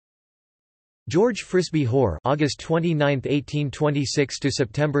George Frisbie Hoar (August 29, 1826 to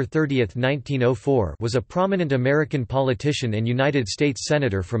September 30, 1904) was a prominent American politician and United States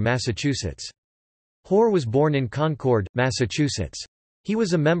Senator from Massachusetts. Hoar was born in Concord, Massachusetts. He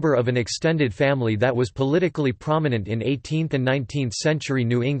was a member of an extended family that was politically prominent in 18th and 19th century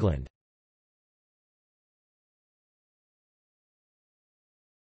New England.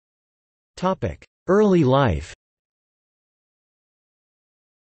 Early life.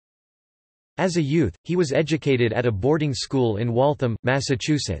 As a youth, he was educated at a boarding school in Waltham,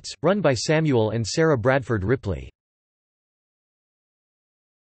 Massachusetts, run by Samuel and Sarah Bradford Ripley.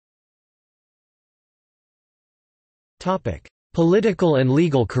 Political and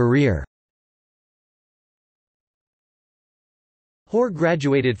legal career. Hoar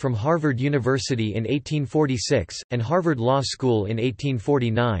graduated from Harvard University in 1846, and Harvard Law School in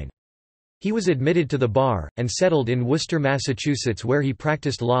 1849. He was admitted to the bar, and settled in Worcester, Massachusetts, where he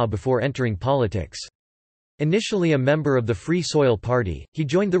practiced law before entering politics. Initially a member of the Free Soil Party, he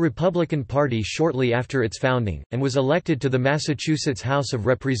joined the Republican Party shortly after its founding, and was elected to the Massachusetts House of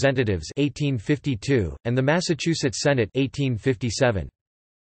Representatives 1852, and the Massachusetts Senate 1857.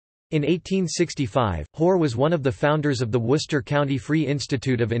 In 1865, Hoar was one of the founders of the Worcester County Free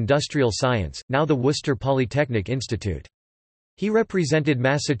Institute of Industrial Science, now the Worcester Polytechnic Institute. He represented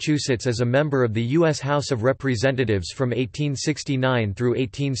Massachusetts as a member of the U.S. House of Representatives from 1869 through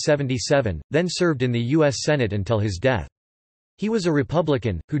 1877, then served in the U.S. Senate until his death. He was a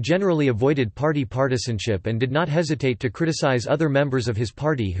Republican, who generally avoided party partisanship and did not hesitate to criticize other members of his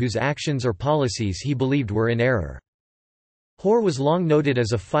party whose actions or policies he believed were in error. Hoar was long noted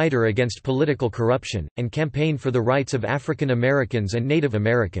as a fighter against political corruption, and campaigned for the rights of African Americans and Native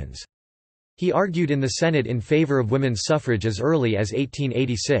Americans. He argued in the Senate in favor of women's suffrage as early as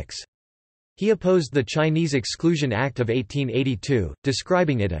 1886. He opposed the Chinese Exclusion Act of 1882,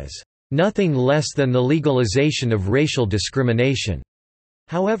 describing it as nothing less than the legalization of racial discrimination.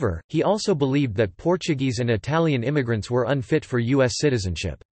 However, he also believed that Portuguese and Italian immigrants were unfit for U.S.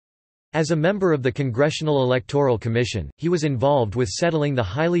 citizenship. As a member of the Congressional Electoral Commission, he was involved with settling the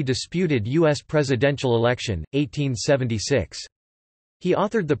highly disputed U.S. presidential election, 1876. He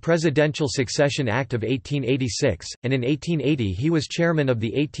authored the Presidential Succession Act of 1886, and in 1880 he was chairman of the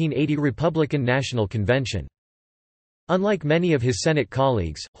 1880 Republican National Convention. Unlike many of his Senate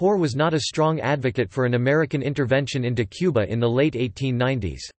colleagues, Hoar was not a strong advocate for an American intervention into Cuba in the late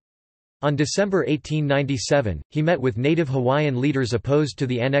 1890s. On December 1897, he met with native Hawaiian leaders opposed to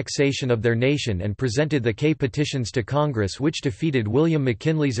the annexation of their nation and presented the K petitions to Congress, which defeated William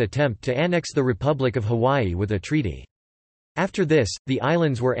McKinley's attempt to annex the Republic of Hawaii with a treaty. After this, the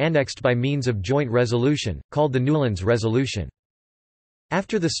islands were annexed by means of joint resolution, called the Newlands Resolution.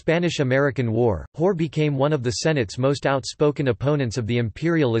 After the Spanish–American War, Hoar became one of the Senate's most outspoken opponents of the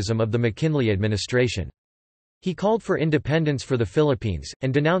imperialism of the McKinley administration. He called for independence for the Philippines,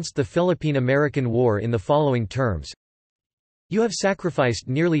 and denounced the Philippine–American War in the following terms: "You have sacrificed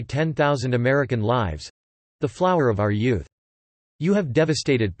nearly 10,000 American lives—the flower of our youth. You have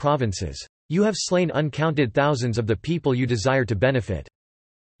devastated provinces. You have slain uncounted thousands of the people you desire to benefit.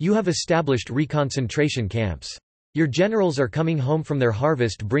 You have established reconcentration camps. Your generals are coming home from their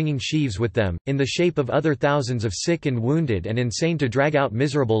harvest bringing sheaves with them, in the shape of other thousands of sick and wounded and insane to drag out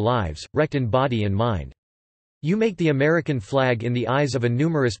miserable lives, wrecked in body and mind. You make the American flag in the eyes of a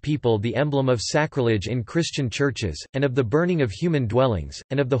numerous people the emblem of sacrilege in Christian churches, and of the burning of human dwellings,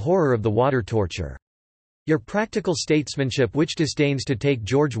 and of the horror of the water torture. Your practical statesmanship, which disdains to take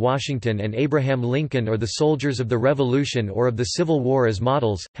George Washington and Abraham Lincoln or the soldiers of the Revolution or of the Civil War as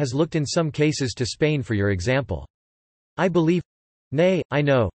models, has looked in some cases to Spain for your example. I believe—nay, I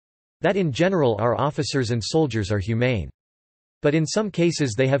know—that in general our officers and soldiers are humane. But in some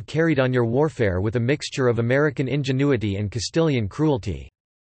cases they have carried on your warfare with a mixture of American ingenuity and Castilian cruelty.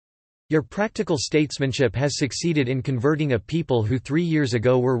 Your practical statesmanship has succeeded in converting a people who 3 years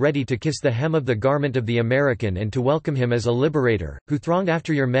ago were ready to kiss the hem of the garment of the American and to welcome him as a liberator, who thronged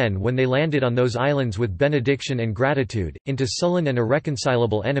after your men when they landed on those islands with benediction and gratitude, into sullen and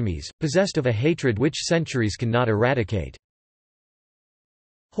irreconcilable enemies, possessed of a hatred which centuries cannot eradicate."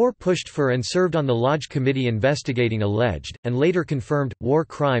 Hoar pushed for and served on the Lodge Committee investigating alleged, and later confirmed, war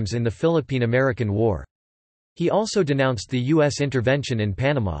crimes in the Philippine–American War. He also denounced the U.S. intervention in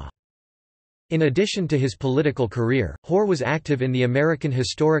Panama. In addition to his political career, Hoar was active in the American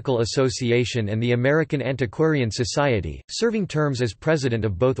Historical Association and the American Antiquarian Society, serving terms as president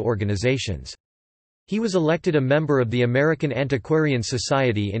of both organizations. He was elected a member of the American Antiquarian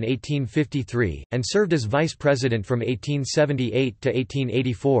Society in 1853, and served as vice president from 1878 to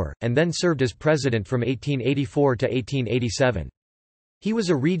 1884, and then served as president from 1884 to 1887. He was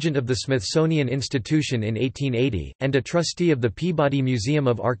a regent of the Smithsonian Institution in 1880, and a trustee of the Peabody Museum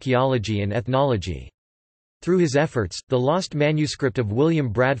of Archaeology and Ethnology. Through his efforts, the lost manuscript of William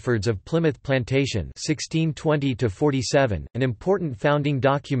Bradford's of Plymouth Plantation (1620–47), an important founding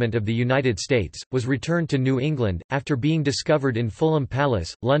document of the United States, was returned to New England, after being discovered in Fulham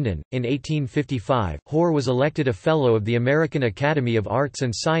Palace, London. In 1855, Hoar was elected a Fellow of the American Academy of Arts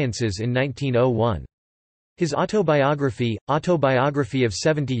and Sciences in 1901. His autobiography, Autobiography of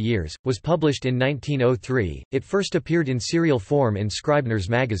 70 Years, was published in 1903. It first appeared in serial form in Scribner's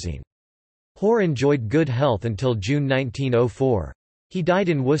Magazine. Hoar enjoyed good health until June 1904. He died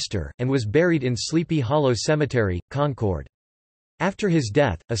in Worcester, and was buried in Sleepy Hollow Cemetery, Concord. After his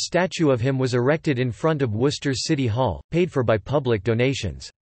death, a statue of him was erected in front of Worcester's City Hall, paid for by public donations.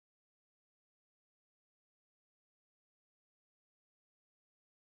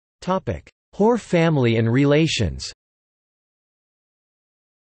 Hoar family and relations.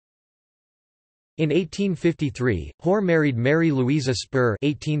 In 1853, Hoar married Mary Louisa Spur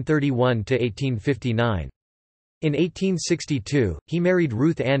 (1831–1859). In 1862, he married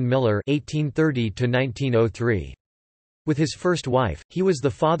Ruth Ann Miller (1830–1903). With his first wife, he was the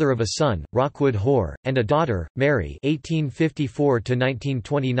father of a son, Rockwood Hoar, and a daughter, Mary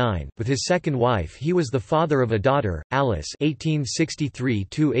 (1854–1929). With his second wife, he was the father of a daughter, Alice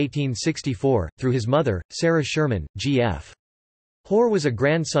 (1863–1864), through his mother, Sarah Sherman, G.F. Hoar was a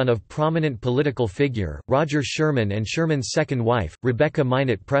grandson of prominent political figure, Roger Sherman, and Sherman's second wife, Rebecca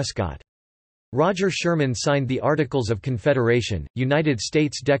Minot Prescott. Roger Sherman signed the Articles of Confederation, United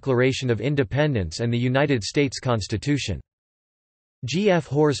States Declaration of Independence and the United States Constitution. G. F.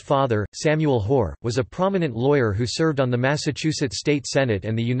 Hoar's father, Samuel Hoar, was a prominent lawyer who served on the Massachusetts State Senate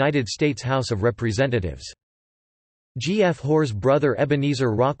and the United States House of Representatives. G. F. Hoar's brother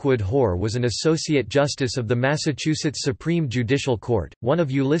Ebenezer Rockwood Hoar was an Associate Justice of the Massachusetts Supreme Judicial Court, one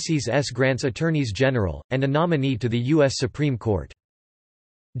of Ulysses S. Grant's Attorneys General, and a nominee to the U.S. Supreme Court.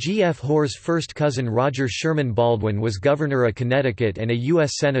 G. F. Hoar's first cousin Roger Sherman Baldwin was Governor of Connecticut and a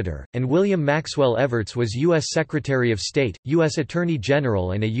U.S. Senator, and William Maxwell Evarts was U.S. Secretary of State, U.S. Attorney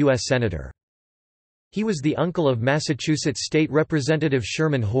General and a U.S. Senator. He was the uncle of Massachusetts State Representative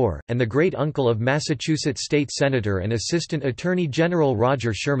Sherman Hoar, and the great-uncle of Massachusetts State Senator and Assistant Attorney General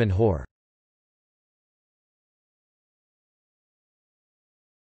Roger Sherman Hoar.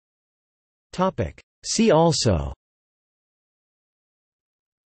 See also: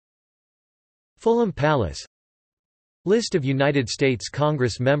 Fulham Palace, List of United States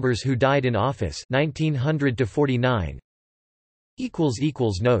Congress members who died in office 1900 to 49.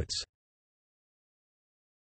 Notes